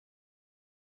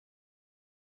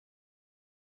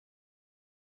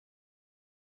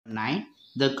9.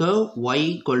 The curve y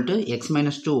equal to x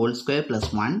minus 2 whole square plus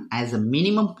 1 as a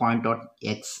minimum point at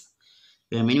x.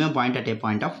 A minimum point at a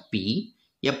point of P.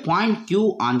 A point Q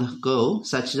on the curve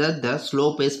such that the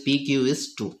slope is PQ is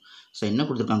 2. So, என்ன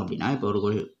கொடுத்துருக்காங்க அப்படின்னா இப்போ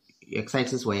ஒரு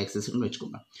x-axis y-axisன்னு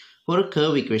வச்சுக்கோங்க. ஒரு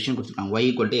curve equation கொடுத்துருக்காங்க y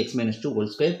equal to x minus 2 whole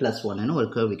square plus 1 ஒரு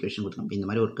curve equation கொடுத்துருக்காங்க. இந்த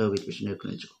மாதிரி ஒரு curve equation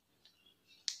இருக்குன்னு வச்சுக்கோங்க.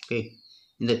 ஓகே,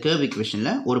 இந்த curve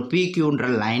equationல ஒரு PQன்ற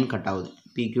லைன் கட் ஆகுது.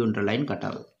 PQன்ற லைன் கட்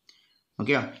ஆகுது.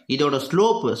 ஓகே, இதோட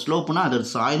ஸ்லோப்னா அது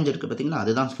சாய்ஞ்சிருக்கு பார்த்தீங்களா,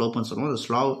 அதுதான் ஸ்லோப்னு சொல்லுவோம். அது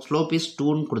ஸ்லோப் இஸ்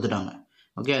 2ன்னு கொடுத்துட்டாங்க.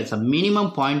 Okay, it's a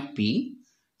minimum point P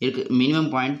இருக்கு. Minimum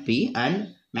point P and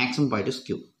maximum point is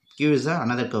Q. Q is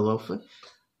another curve of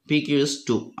PQ is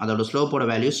 2. அதோட ஸ்லோப்போட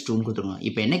வேல்யூ 2ன்னு கொடுத்துருவாங்க.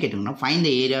 இப்போ என்ன கேட்டிங்கன்னா, ஃபைண்ட் த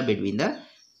ஏரியா பிட்வீன்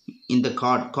இந்த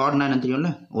கார்ட்னா என்ன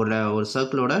தெரியும்ல, ஒரு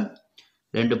சர்க்கிளோட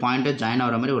ரெண்டு பாயிண்ட்டை ஜாயின்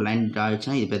ஆகிற மாதிரி ஒரு லைன் ட்ரா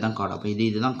ஆச்சுன்னா இது பேர் தான் கார்டு. அப்போ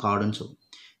இதுதான் கார்டுன்னு சொல்லுவோம்.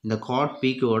 இந்த கார்ட்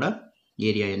PQவோட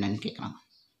ஏரியா என்னன்னு கேட்குறாங்க.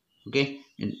 ஓகே,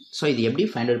 ஸோ இது எப்படி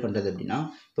ஃபைண்ட் அவுட் பண்ணுறது அப்படின்னா,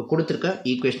 இப்போ கொடுத்துருக்க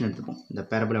ஈக்குவேஷன் எடுத்துப்போம். இந்த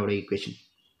பேரபோலாவோட equation,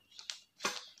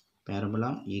 parabola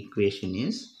equation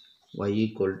is y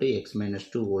equal to x minus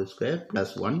 2 whole square plus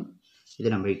 1.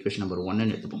 இது நம்ம ஈக்குவேஷன் நம்பர்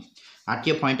 1ன்னு எடுத்துப்போம். அட்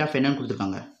எ பாயிண்ட் ஆஃப் என்னன்னு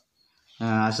கொடுத்துருக்காங்க,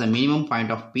 as a minimum point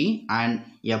of P and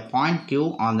a point Q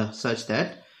on the such that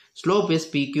slope is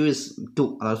PQ is 2.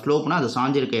 அதாவது ஸ்லோப்னா அது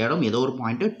சாஞ்சிருக்க இடம் ஏதோ ஒரு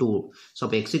பாயிண்ட் 2. ஸோ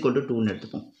அப்போ x equal to 2ன்னு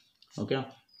எடுத்துப்போம். Okay,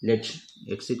 let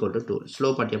x equal to 2.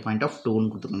 Slope at a point of 2ன்னு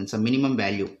கொடுத்துருக்கோம். It's a minimum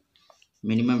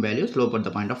value slope at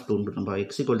the point of 2ன்னு கொடுத்துருக்கோம்.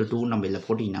 x equal to 2 நம்ம இதில்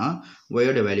போட்டிங்கன்னா y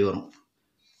ஓட வேல்யூ வரும்.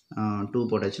 2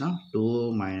 போட்டாச்சுன்னா 2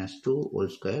 minus 2 whole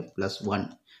square plus 1.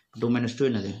 2 minus 2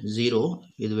 என்னது 0,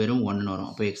 இது வெறும் 1ன்னு வரும்.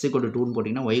 அப்போ x equal to 2ன்னு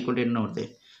போட்டிங்கன்னா y equal to என்ன வருது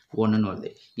 1ன்னு வருது.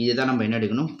 இதுதான் நம்ம என்ன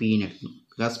எடுக்கணும், Pன்னு எடுக்கணும்.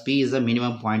 Because P is a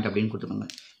minimum point அப்படின்னு கொடுத்துருக்காங்க.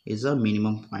 is a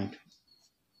minimum point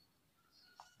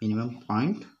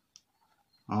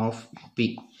of P.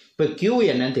 இப்போ Q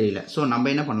என்னன்னு தெரியல. ஸோ நம்ம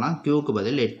என்ன பண்ணலாம், Qக்கு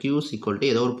பதில் let Q is equal to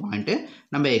ஏதோ ஒரு பாயிண்ட்டு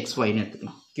நம்ம XYன்னு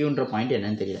எடுத்துக்கலாம். Qன்ற பாயிண்ட்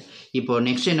என்னன்னு தெரியல. இப்போ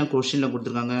நெக்ஸ்ட் என்ன கொஸ்டினில்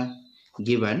கொடுத்துருக்காங்க,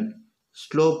 given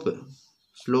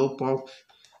slope of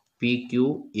PQ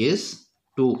is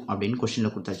 2 அப்படின்னு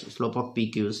கொஸ்டினில் கொடுத்தாச்சு. slope of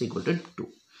PQ is equal to 2.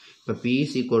 இப்போ P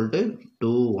is equal to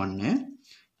 2 1,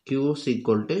 Q is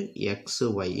equal to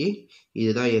XY,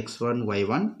 இதுதான் X1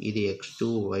 Y1, இது X2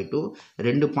 Y2.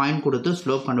 ரெண்டு பாயிண்ட் கொடுத்து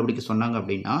ஸ்லோப் கண்டுபிடிக்க சொன்னாங்க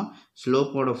அப்படின்னா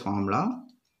ஸ்லோப்போட formula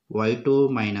Y2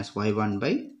 minus Y1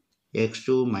 by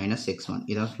X2 minus X1.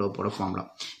 இதான் ஸ்லோப்போட ஃபார்முலா.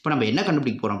 இப்போ நம்ம என்ன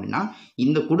கண்டுபிடிக்க போகிறோம் அப்படின்னா,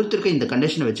 இந்த கொடுத்துருக்க இந்த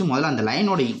கண்டிஷனை வச்சு முதல்ல அந்த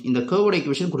லைனோட இந்த கர்வோட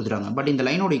ஈக்குவேஷன் கொடுத்துட்டாங்க. பட் இந்த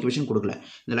லைனோட ஈக்குவேஷன் கொடுக்கல.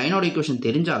 இந்த லைனோட ஈக்குவேஷன்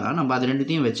தெரிஞ்சாதான் நம்ம அது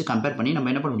ரெண்டுத்தையும் வச்சு கம்பேர் பண்ணி நம்ம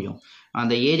என்ன பண்ண முடியும்,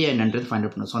 அந்த ஏரியா என்னன்றது ஃபைண்ட்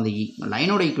அவுட் பண்ணணும். ஸோ அந்த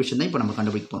லைனோட ஈக்குவேஷன் தான் இப்போ நம்ம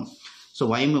கண்டுபிடிக்க போகிறோம். So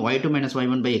y2 minus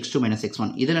y1 by x2 minus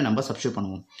x1 இதில் நம்ம சப்ஸ்டியூட்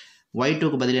பண்ணுவோம்.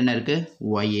 y2க்கு பதில் என்ன இருக்குது,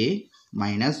 ya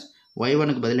மைனஸ்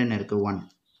y1க்கு பதில் என்ன இருக்குது 1,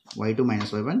 y2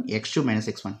 minus y1 x2 minus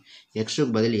x1,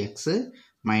 x2க்கு பதில் x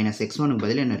மைனஸ் x1க்கு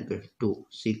பதில் என்ன இருக்குது 2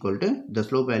 equal to the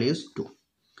slope value is 2.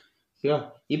 ஓகேவா,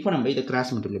 இப்போ நம்ம இதை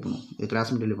கிராஸ் மல்டிப்ளை பண்ணுவோம். இது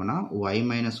கிராஸ் மல்டிப்ளை பண்ணால் y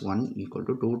minus 1 equal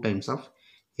to 2 times of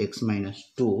x minus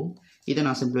 2. இதை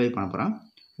நான் சிம்பிளிஃபை பண்ண போகிறேன்.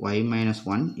 y minus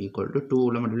 1 equal to 2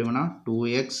 உள்ள மல்டிப்ளை பண்ணால்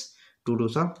 2x 2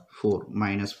 2s are 4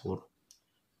 minus 4.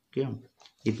 Okay,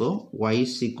 இப்போ y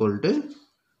is equal to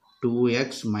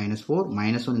 2x minus 4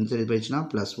 minus 1 இந்த சைடு போயிடுச்சுன்னா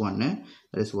plus 1.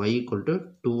 that is y equal to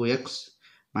 2x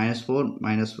minus 4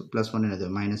 minus plus 1 என்னது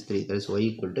minus 3. that is y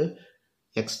equal to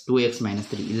 2x minus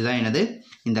 3. இதுதான் என்னது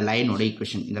இந்த லைனோட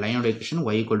equation. இந்த லைனோட equation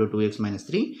y equal to 2x minus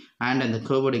 3 and அந்த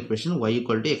கர்வோட equation y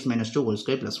equal to x minus 2 whole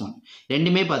square plus 1.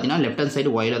 ரெண்டுமே பார்த்தீங்கன்னா left hand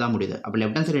side y தான் முடியுது. அப்போ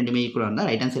லெஃப்ட் ஹேண்ட் சைடு ரெண்டுமே ஈக்குவலாக இருந்தால்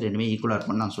ரைட் ஹேண்ட் சைடு ரெண்டுமே ஈக்குவலாக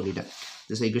இருக்கும்னு நான் சொல்லிட்டேன்.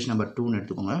 this equation number 2ன்னு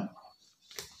எடுத்துக்கோங்க.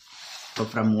 இப்போ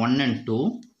from 1 and 2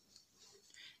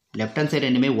 left hand side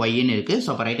ரெண்டுமே yன்னு இருக்குது. ஸோ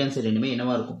அப்போ ரைட் ஹேண்ட் சைடு ரெண்டுமே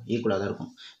என்னவாக இருக்கும், ஈக்குவலாக தான் இருக்கும்.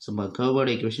 ஸோ இப்போ கர்வோட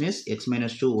equation is x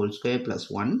minus 2 whole square plus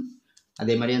 1.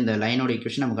 அதே மாதிரி அந்த லைனோட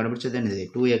ஈக்குவேஷன் நம்ம கண்டுபிடிச்சது என்னது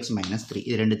 2x minus 3.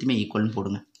 இது ரெண்டுத்தையுமே ஈக்குவல்னு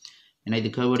போடுங்க. ஏன்னா இது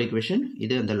கர்வோட ஈக்குவேஷன்,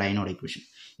 இது அந்த லைனோட ஈக்குவேஷன்.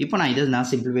 இப்போ நான்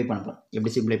சிம்பிளிஃபை பண்ண போகிறேன்.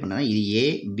 எப்படி சிம்பிளிஃபை பண்ணேன்னா,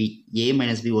 இது a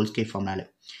minus b whole square ஃபார்ம்னால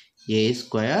a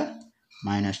square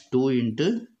minus 2 into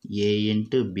a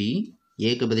into b,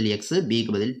 ஏக்கு பதில் x,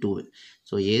 bக்கு பதில் 2.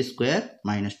 So a square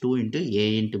minus 2 into a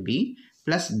into b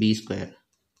plus b square.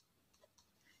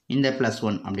 இந்த plus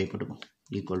 1 அப்படியே போட்டுப்போம்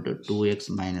equal to 2x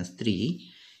minus 3.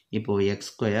 இப்போ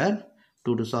x square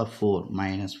 2 2s are 4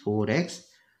 minus 4x,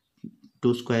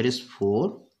 2 square is 4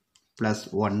 plus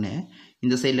 1.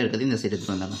 இந்த சைடில் இருக்கிறது இந்த சைடு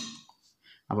எடுத்துகிட்டு வந்தாங்க.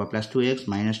 அப்போ plus 2x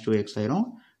minus 2x ஆயிரும்,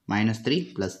 minus 3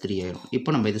 plus 3 ஆயிரும். இப்போ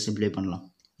நம்ம இதை சிம்பிளிஃபை பண்ணலாம்.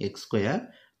 x square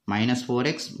minus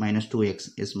 4x minus 2x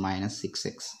is minus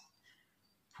 6x.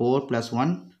 4 plus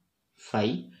 1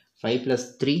 5, 5 plus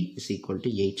 3 is equal to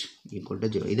 8 equal to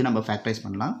 0. இது நம்ம ஃபேக்டரைஸ்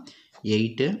பண்ணலாம்.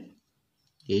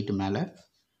 8 மேலே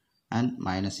and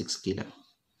minus 6 கீழே.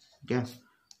 ஓகே,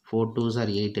 4 2s are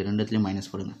 8 ரெண்டுத்துலேயும்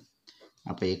மைனஸ் போடுங்க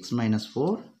அப்போ x minus 4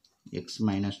 x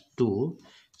minus 2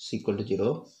 is equal to 0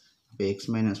 அப்போ x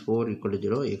minus 4 equal to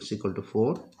 0 x equal to 4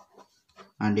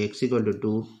 and x equal to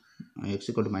 2 x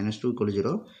equal to minus 2 equal to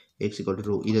 0 x equal to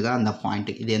 2 இதுதான் அந்த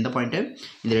point இது எந்த point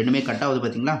இந்த ரெண்டுமே cut ஆகுது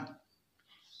பார்த்தீங்களா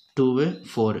 2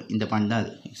 4 இந்த பாயிண்ட் தான்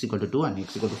அது x equal to 2 and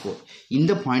x equal to 4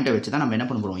 இந்த பாயிண்ட்டை வச்சு தான் நம்ம என்ன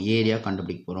பண்ண போகிறோம் ஏரியா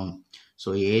கண்டுபிடிக்க போகிறோம்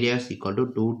so area is equal to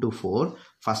 2 to 4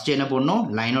 first என்ன பண்ணணும்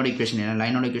லைனோட ஈக்குவேஷன் என்ன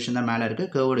லைனோட ஈக்குவேஷன் தான் மேலே இருக்குது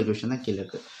கர்வோட ஈக்குவேஷன் தான் கீழே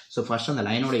இருக்குது ஸோ ஃபஸ்ட் அந்த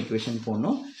லைனோட ஈக்குவேஷன்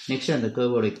போடணும் நெக்ஸ்ட் அந்த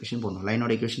கர்வோட ஈக்குவேஷன் போடணும்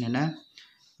லைனோட ஈக்குவேஷன் என்ன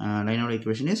லைனோட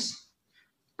ஈக்குவேஷன் இஸ்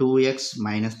 2x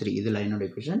minus 3 இது லைனோட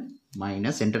ஈக்குவேஷன்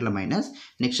மைனஸ் சென்டரில் மைனஸ்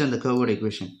நெக்ஸ்ட் அந்த கர்வோட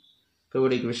ஈக்குவேஷன்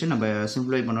நம்ம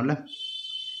சிம்பிளிஃபை பண்ணோம்ல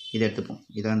இதை எடுத்துப்போம்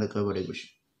இதான் அந்த கர்வோட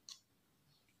ஈக்குவேஷன்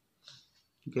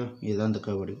ஓகே இதுதான் அந்த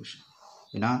கர்வோட ஈக்குவேஷன்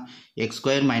ஏன்னா x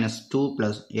square minus 2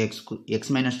 plus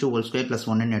X minus 2 whole square plus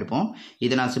 1ன்னு எடுப்போம்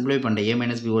இதை நான் சிம்பிளிஃபை பண்ணுறேன் a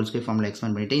minus b whole square ஃபார்மில்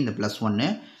எக்ஸ்பேண்ட் பண்ணிவிட்டு இந்த ப்ளஸ் 1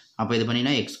 அப்போ இது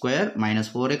பண்ணினா x square minus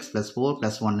 4x plus 4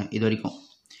 plus 1 இது வரைக்கும்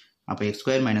அப்போ x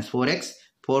square minus 4x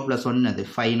 4 plus 1 அது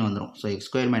 5ன்னு வந்துடும் so x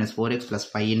square minus 4x plus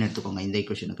 5ன்னு எடுத்துக்கோங்க இந்த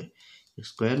ஈக்குவேஷனுக்கு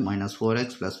x square minus 4x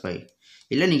plus 5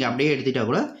 இல்லை நீங்கள் அப்படியே எடுத்துகிட்டா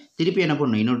கூட திருப்பி என்ன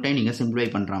பண்ணணும் இன்னொரு டைம் நீங்கள் சிம்பிளிஃபை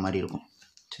பண்ணுற மாதிரி இருக்கும்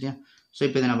சரியா ஸோ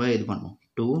இப்போ இதை நம்ம இது பண்ணுவோம்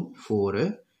 2 4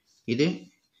 இது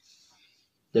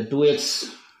the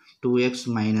 2x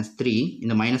minus 3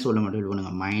 இந்த மைனஸ் உள்ள மட்டும்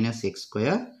பண்ணுங்க minus X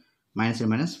square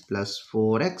minus plus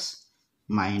 4x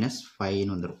minus 5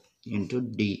 வந்துடும் இன்ட்டு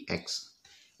டிஎக்ஸ்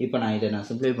இப்போ நான் இதை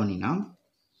சிம்பிளிஃபை பண்ணினா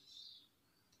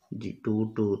 2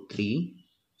 to 3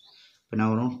 இப்போ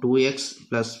நான் வரும் 2x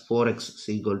plus 4x is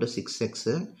equal to 6x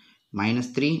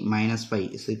minus 3 minus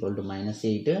 5 is equal to minus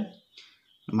 8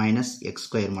 minus X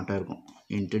square மட்டும் இருக்கும்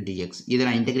இன்ட்டு டிஎக்ஸ் இதை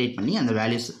நான் இன்டெகிரேட் பண்ணி அந்த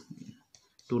வேல்யூஸ்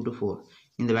 2 to 4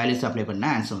 இந்த வேல்யூஸ் அப்ளை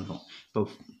பண்ணால் ஆன்சர் வந்துடும் இப்போ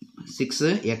 6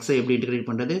 எக்ஸை எப்படி இன்டிகிரேட்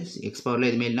பண்ணுறது எக்ஸ் பவரில்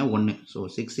எதுவுமே இல்லைனா 1 ஸோ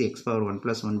 6 எக்ஸ் பவர் 1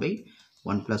 + 1 /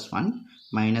 1 + 1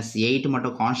 மைனஸ் 8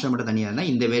 மட்டும் கான்ஸ்டன்ட் மட்டும் தனியாக இருந்தால்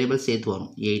இந்த வேரியபிள் சேர்த்து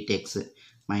வரும் 8x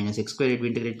மைனஸ் எக்ஸ் ஸ்கொயர் எப்படி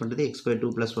இன்டிகிரேட் பண்ணுறது x ஸ்கொயர் 2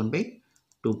 + 1 /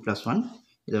 2 + 1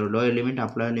 இதோட lower limit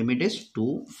upper limit is 2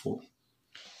 4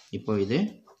 இப்போ இது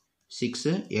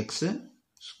 6x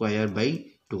square by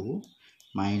 2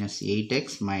 minus 8x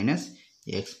minus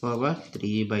X power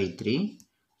 3/3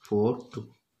 4 2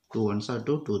 2 1s are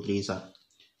 2 2 3s are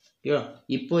ஓகேவா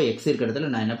இப்போ எக்ஸ் இருக்கிற இடத்துல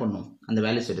நான் என்ன பண்ணணும் அந்த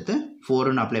வேல்யூஸ் எடுத்து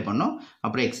 4ன்னு அப்ளை பண்ணோம்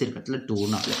அப்புறம் எக்ஸ் இருக்கிற இடத்துல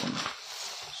 2ன்னு அப்ளை பண்ணணும்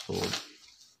ஸோ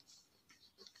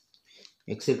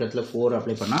எக்ஸ் இருக்கிற இடத்துல 4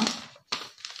 அப்ளை பண்ணால்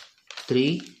 3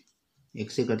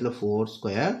 எக்ஸ் இருக்கிற இடத்துல 4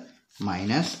 ஸ்கொயர்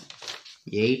மைனஸ்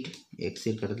 8 எக்ஸ்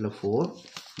இருக்கிற இடத்துல 4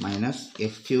 minus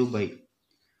X cube by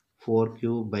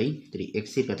 4³ / 3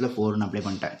 X இருக்கிற இடத்துல 4ன்னு அப்ளை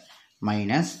பண்ணிட்டேன்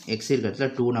மைனஸ் எக்ஸ் இருக்கிற இடத்துல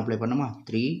 2ன்னு அப்ளை பண்ணுமா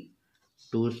 3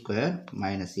 2 ஸ்கொயர்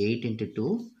மைனஸ் 8 × 2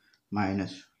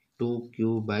 மைனஸ் 2³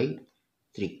 /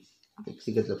 3 எக்ஸ்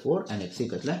இருக்கிற 4 அண்ட் எக்ஸ்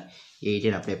இருக்கிற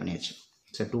 8 அப்ளை பண்ணியாச்சு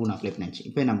சரி 2ன்னு அப்ளை பண்ணியாச்சு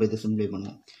இப்போ நம்ம இதை சிம்பிளை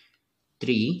பண்ணுவோம்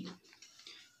 3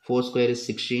 4 square is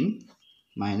 16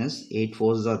 minus 8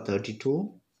 4s are 32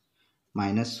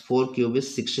 minus 4³ is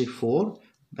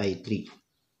 64/3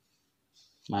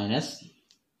 minus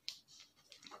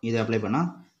இது அப்ளை பண்ணால்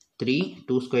 3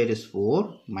 2 square is 4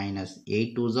 minus 8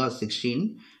 2s are 16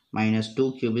 minus 2³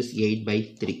 is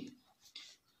 8/3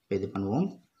 இப்போ இது பண்ணுவோம்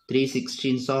 3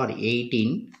 16s are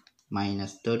 18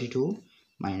 minus 32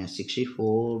 minus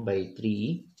 64/3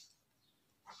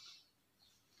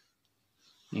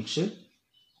 next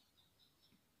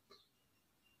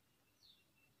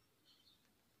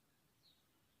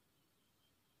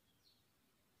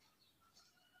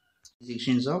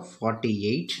 16s are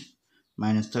 48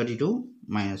 minus 32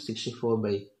 minus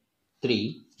 64/3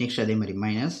 next அதே மாதிரி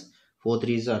minus 4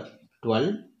 3s are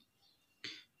 12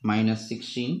 minus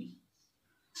 16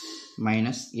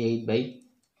 minus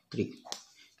 8/3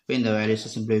 இப்போ இந்த வேல்யூஸை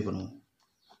சிம்பிளிஃபை பண்ணுவோம்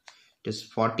it is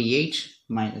 48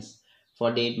 minus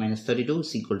 32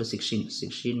 is equal to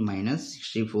 16 minus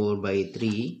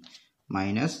 64/3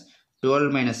 minus 12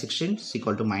 minus 16 is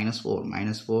equal to minus 4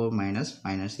 minus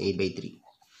 8/3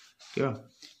 ஓகேவா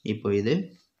இப்போ இது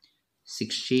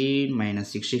 16 minus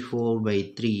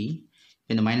 64/3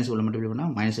 இந்த மைனஸ் உள்ள மல்டிப்ளை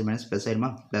பண்ணால் மைனஸ் ப்ளஸ் ஆயிடுமா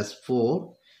ப்ளஸ் 4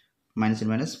 மைனஸ்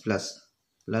ப்ளஸ்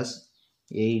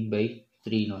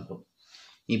 8/3ன்னு வரும்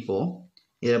இப்போது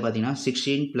இதில் பார்த்தீங்கன்னா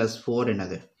 16 + 4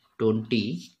 என்னது 20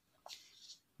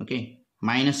 ஓகே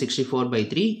மைனஸ்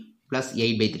 64/3 ப்ளஸ்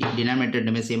 8/3 டினாமினேட்டர்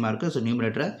ரெண்டுமே சேமாக இருக்குது ஸோ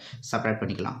நியூமரேட்டரை செப்பரேட்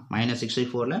பண்ணிக்கலாம் மைனஸ்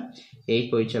 64ல் 8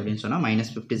 போயிடுச்சு அப்படின்னு சொன்னால்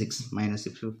மைனஸ்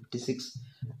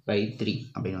 56/3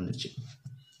 அப்படின்னு வந்துருச்சு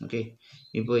ஓகே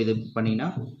இப்போ இது பண்ணிங்கன்னா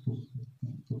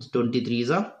 23s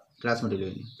are cross multiply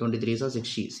 23s are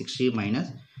 60 minus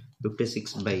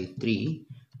 56/3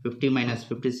 50 minus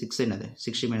 56 என்னது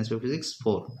 60 minus 56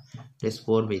 4 is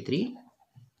 4/3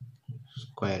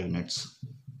 square units.